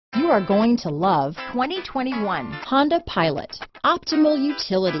are going to love 2021 Honda Pilot. Optimal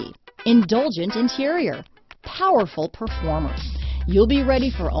utility, indulgent interior, powerful performer. You'll be ready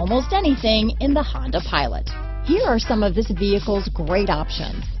for almost anything in the Honda Pilot. Here are some of this vehicle's great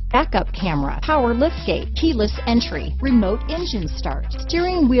options: backup camera, power liftgate, keyless entry, remote engine start,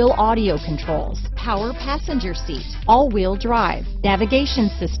 steering wheel audio controls, power passenger seat, all-wheel drive, navigation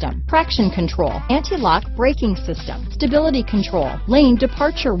system, traction control, anti-lock braking system, stability control, lane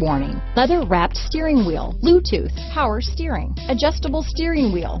departure warning, leather-wrapped steering wheel, Bluetooth, power steering, adjustable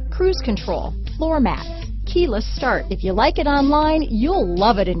steering wheel, cruise control, floor mats, keyless start. If you like it online, you'll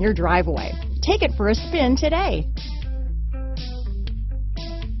love it in your driveway. Take it for a spin today.